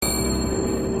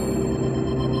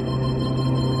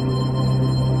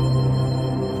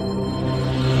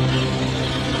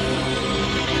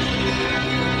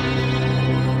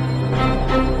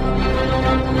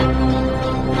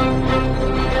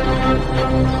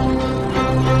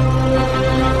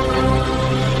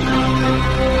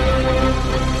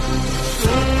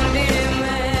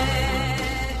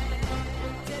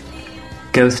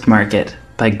Ghost Market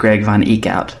by Greg Von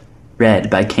Eekhout. Read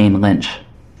by Kane Lynch.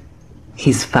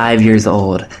 He's 5 years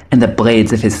old, and the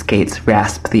blades of his skates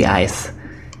rasp the ice.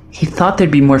 He thought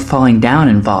there'd be more falling down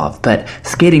involved, but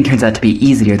skating turns out to be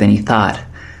easier than he thought.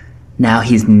 Now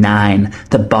he's 9.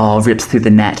 The ball rips through the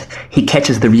net. He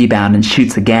catches the rebound and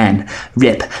shoots again.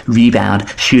 Rip, rebound,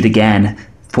 shoot again.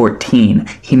 14.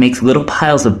 He makes little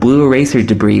piles of blue eraser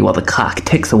debris while the clock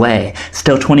ticks away.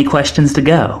 Still 20 questions to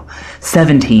go.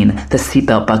 17. The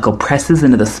seatbelt buckle presses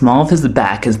into the small of his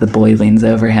back as the boy leans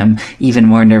over him, even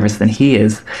more nervous than he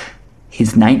is.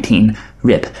 He's 19.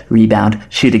 Rip, rebound,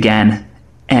 shoot again.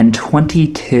 And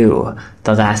 22.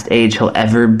 The last age he'll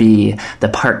ever be. The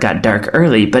park got dark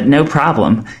early, but no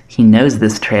problem. He knows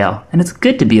this trail, and it's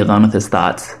good to be alone with his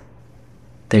thoughts.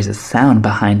 There's a sound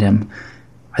behind him.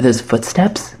 Are those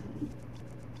footsteps?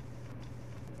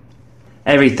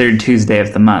 Every third Tuesday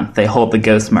of the month, they hold the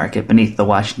Ghost Market beneath the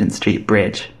Washington Street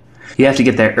Bridge. You have to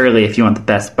get there early if you want the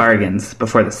best bargains,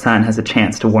 before the sun has a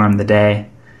chance to warm the day.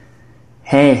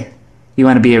 Hey, you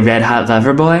want to be a red-hot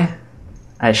lover boy?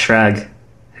 I shrug.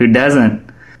 Who doesn't?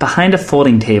 Behind a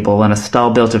folding table on a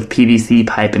stall built of PVC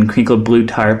pipe and crinkled blue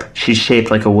tarp, she's shaped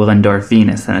like a Willendorf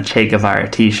Venus in a Che Guevara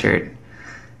t-shirt.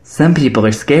 Some people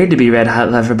are scared to be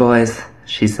red-hot lover boys,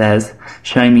 she says,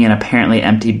 showing me an apparently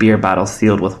empty beer bottle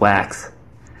sealed with wax.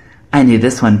 I knew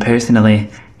this one personally.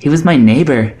 He was my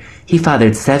neighbor. He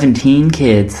fathered 17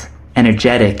 kids.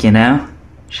 Energetic, you know?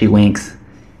 She winks.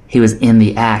 He was in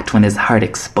the act when his heart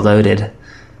exploded.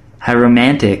 How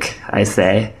romantic, I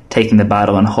say, taking the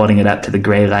bottle and holding it up to the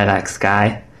gray lilac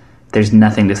sky. There's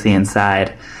nothing to see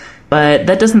inside. But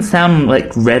that doesn't sound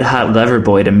like red-hot lover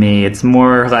boy to me. It's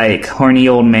more like horny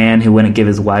old man who wouldn't give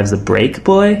his wives a break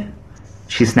boy.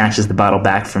 She snatches the bottle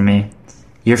back from me.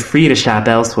 You're free to shop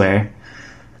elsewhere.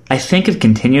 I think of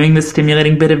continuing this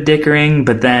stimulating bit of dickering,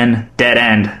 but then, dead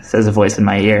end, says a voice in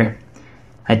my ear.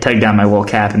 I tug down my wool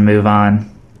cap and move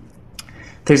on.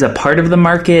 There's a part of the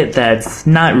market that's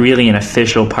not really an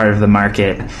official part of the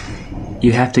market.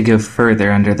 You have to go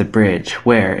further under the bridge,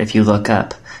 where, if you look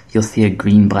up, you'll see a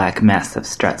green-black mess of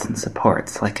struts and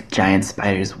supports, like a giant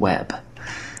spider's web.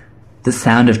 The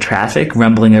sound of traffic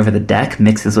rumbling over the deck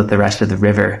mixes with the rush of the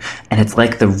river, and it's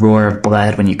like the roar of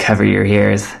blood when you cover your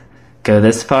ears. Go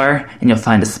this far, and you'll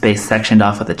find a space sectioned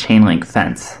off with a chain-link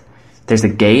fence. There's a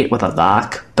gate with a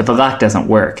lock, but the lock doesn't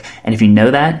work, and if you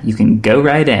know that, you can go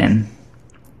right in.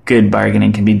 Good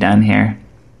bargaining can be done here.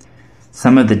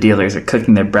 Some of the dealers are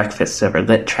cooking their breakfasts over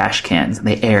lit trash cans, and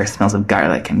the air smells of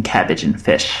garlic and cabbage and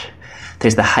fish.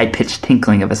 There's the high-pitched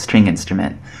tinkling of a string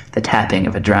instrument, the tapping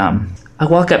of a drum. I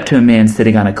walk up to a man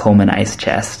sitting on a Coleman ice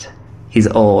chest. He's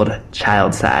old,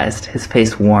 child-sized, his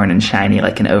face worn and shiny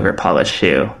like an over-polished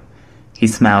shoe. He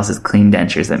smiles his clean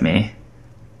dentures at me.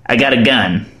 I got a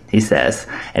gun, he says,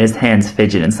 and his hands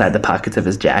fidget inside the pockets of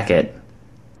his jacket.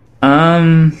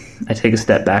 I take a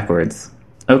step backwards.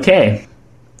 Okay.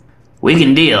 We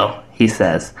can deal, he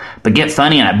says, but get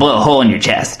funny and I blow a hole in your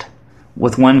chest.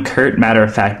 With one curt,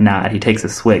 matter-of-fact nod, he takes a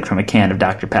swig from a can of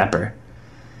Dr. Pepper.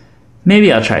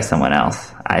 Maybe I'll try someone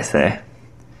else, I say.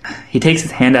 He takes his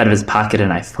hand out of his pocket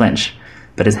and I flinch,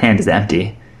 but his hand is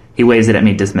empty. He waves it at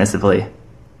me dismissively.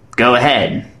 Go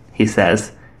ahead, he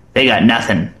says. They got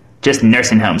nothing. Just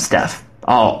nursing home stuff.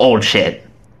 All old shit.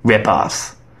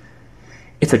 Rip-offs.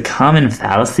 It's a common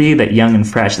fallacy that young and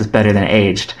fresh is better than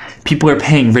aged. People are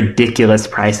paying ridiculous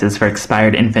prices for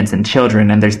expired infants and children,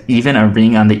 and there's even a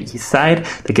ring on the east side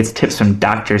that gets tips from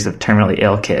doctors of terminally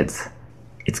ill kids.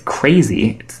 It's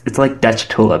crazy. It's like Dutch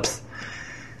tulips.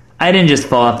 I didn't just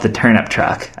fall off the turnip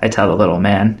truck, I tell the little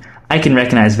man. I can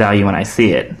recognize value when I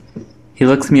see it. He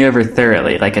looks me over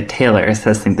thoroughly, like a tailor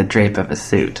assessing the drape of a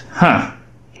suit. Huh,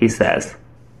 he says.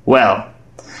 Well,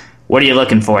 what are you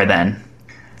looking for then?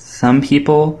 Some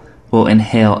people will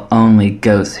inhale only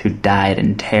ghosts who died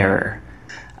in terror.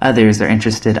 Others are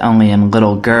interested only in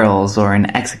little girls or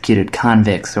in executed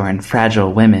convicts or in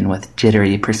fragile women with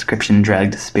jittery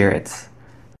prescription-drugged spirits.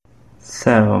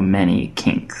 So many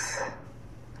kinks.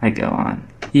 I go on.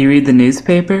 You read the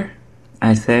newspaper?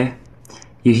 I say.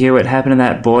 You hear what happened to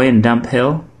that boy in Dump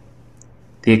Hill?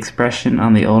 The expression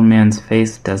on the old man's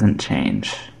face doesn't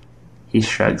change. He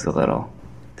shrugs a little.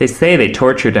 They say they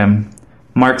tortured him.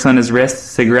 Marks on his wrists,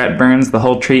 cigarette burns, the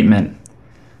whole treatment.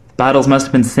 The bottles must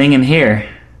have been singing here.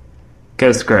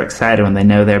 Ghosts grow excited when they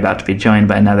know they're about to be joined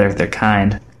by another of their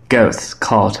kind. Ghosts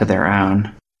call to their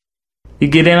own. You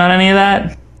get in on any of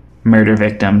that? Murder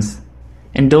victims.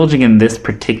 Indulging in this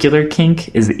particular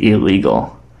kink is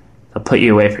illegal. They'll put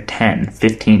you away for 10,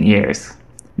 15 years.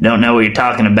 Don't know what you're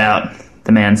talking about,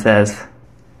 the man says.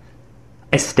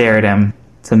 I stare at him.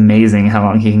 It's amazing how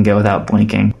long he can go without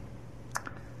blinking.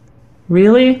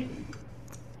 Really?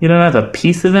 You don't have a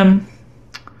piece of him?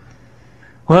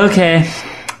 Well, okay.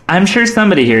 I'm sure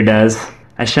somebody here does.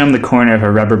 I show him the corner of a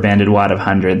rubber-banded wad of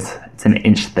hundreds. It's an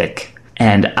inch thick.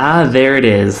 And there it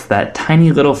is, that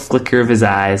tiny little flicker of his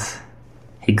eyes.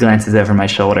 He glances over my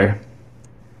shoulder.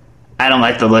 I don't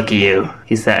like the look of you,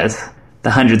 he says.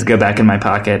 The hundreds go back in my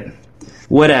pocket.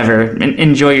 Whatever,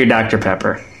 enjoy your Dr.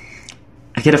 Pepper.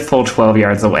 I get a full 12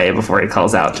 yards away before he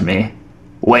calls out to me.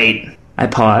 Wait. I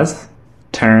pause,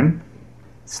 turn.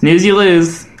 Snooze you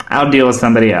lose, I'll deal with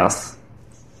somebody else.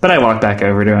 But I walk back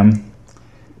over to him.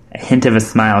 A hint of a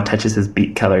smile touches his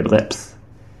beet-colored lips.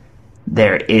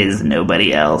 There is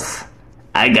nobody else.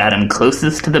 I got him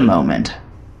closest to the moment.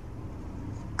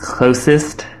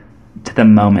 Closest to the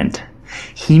moment.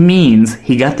 He means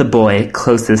he got the boy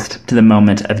closest to the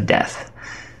moment of death.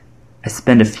 I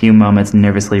spend a few moments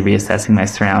nervously reassessing my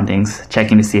surroundings,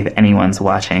 checking to see if anyone's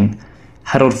watching.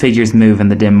 Huddled figures move in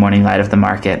the dim morning light of the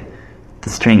market.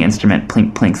 The string instrument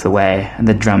plink-plinks away, and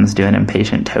the drums do an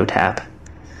impatient toe tap.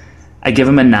 I give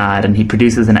him a nod, and he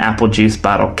produces an apple juice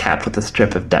bottle capped with a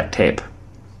strip of duct tape.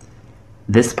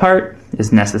 This part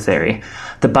is necessary.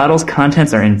 The bottle's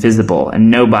contents are invisible,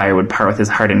 and no buyer would part with his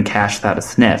hard-earned cash without a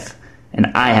sniff, and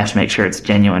I have to make sure it's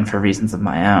genuine for reasons of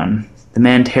my own. The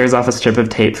man tears off a strip of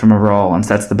tape from a roll and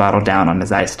sets the bottle down on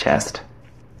his ice chest.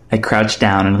 I crouch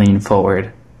down and lean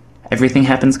forward. Everything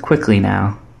happens quickly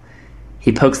now.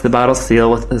 He pokes the bottle seal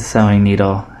with a sewing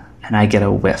needle, and I get a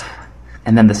whiff,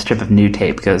 and then the strip of new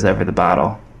tape goes over the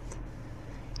bottle.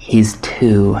 He's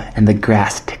 2, and the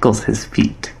grass tickles his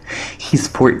feet. He's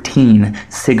 14.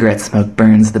 Cigarette smoke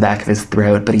burns the back of his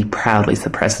throat, but he proudly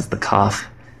suppresses the cough.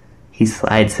 He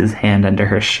slides his hand under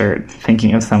her shirt,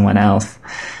 thinking of someone else.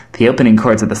 The opening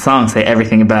chords of the song say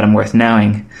everything about him worth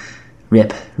knowing.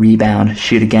 Rip, rebound,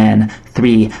 shoot again.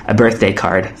 3, a birthday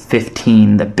card.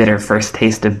 15, the bitter first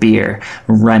taste of beer.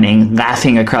 Running,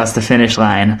 laughing across the finish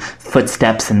line.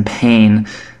 Footsteps and pain.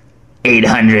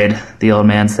 800, the old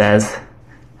man says.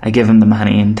 I give him the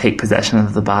money and take possession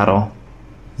of the bottle.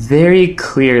 Very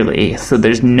clearly, so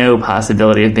there's no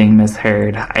possibility of being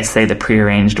misheard, I say the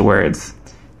prearranged words.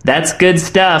 That's good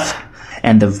stuff.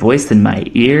 And the voice in my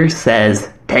ear says,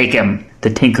 take him. The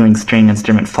tinkling string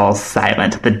instrument falls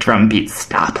silent. The drum beats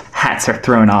stop. Hats are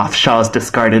thrown off. Shawls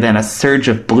discarded, and a surge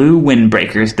of blue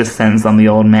windbreakers descends on the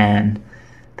old man.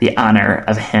 The honor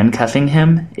of handcuffing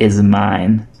him is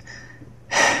mine.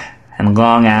 And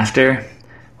long after,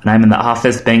 when I'm in the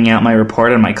office banging out my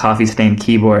report on my coffee-stained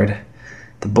keyboard,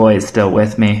 the boy is still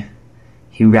with me.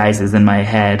 He rises in my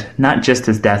head, not just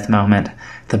his death moment,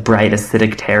 the bright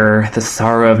acidic terror, the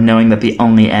sorrow of knowing that the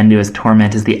only end to his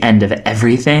torment is the end of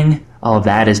everything. All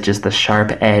that is just the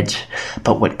sharp edge.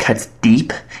 But what cuts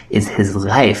deep is his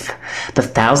life. The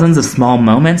thousands of small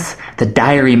moments, the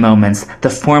diary moments,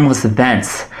 the formless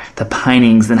events, the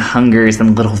pinings and hungers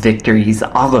and little victories,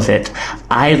 all of it.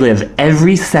 I live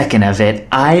every second of it.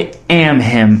 I am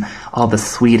him. All the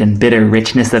sweet and bitter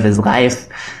richness of his life.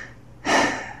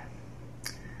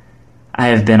 I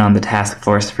have been on the task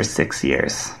force for 6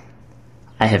 years.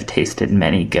 I have tasted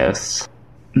many ghosts.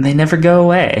 They never go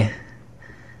away.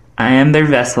 I am their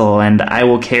vessel, and I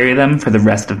will carry them for the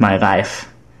rest of my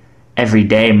life. Every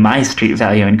day, my street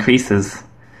value increases.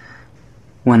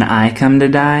 When I come to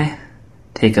die,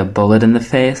 take a bullet in the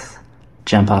face,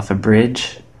 jump off a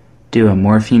bridge, do a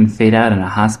morphine fade-out in a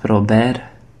hospital bed,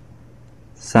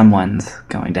 someone's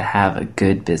going to have a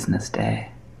good business day.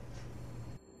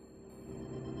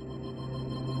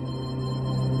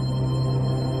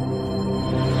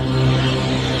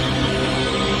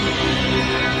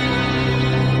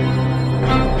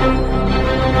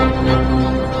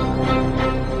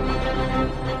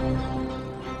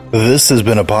 This has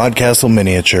been a PodCastle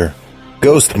miniature.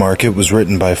 Ghost Market was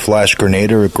written by Flash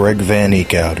Grenader Greg Van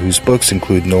Eekhout, whose books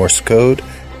include Norse Code,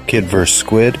 Kid vs.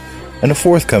 Squid, and a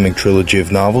forthcoming trilogy of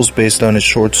novels based on his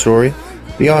short story,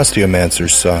 The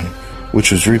Osteomancer's Son, which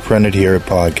was reprinted here at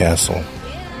PodCastle.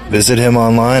 Visit him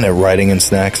online at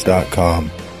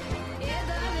writingandsnacks.com.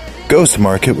 Ghost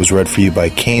Market was read for you by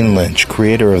Kane Lynch,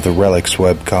 creator of the Relics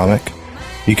webcomic.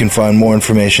 You can find more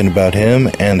information about him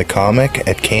and the comic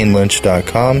at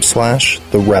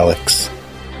kanelynch.com/therelics.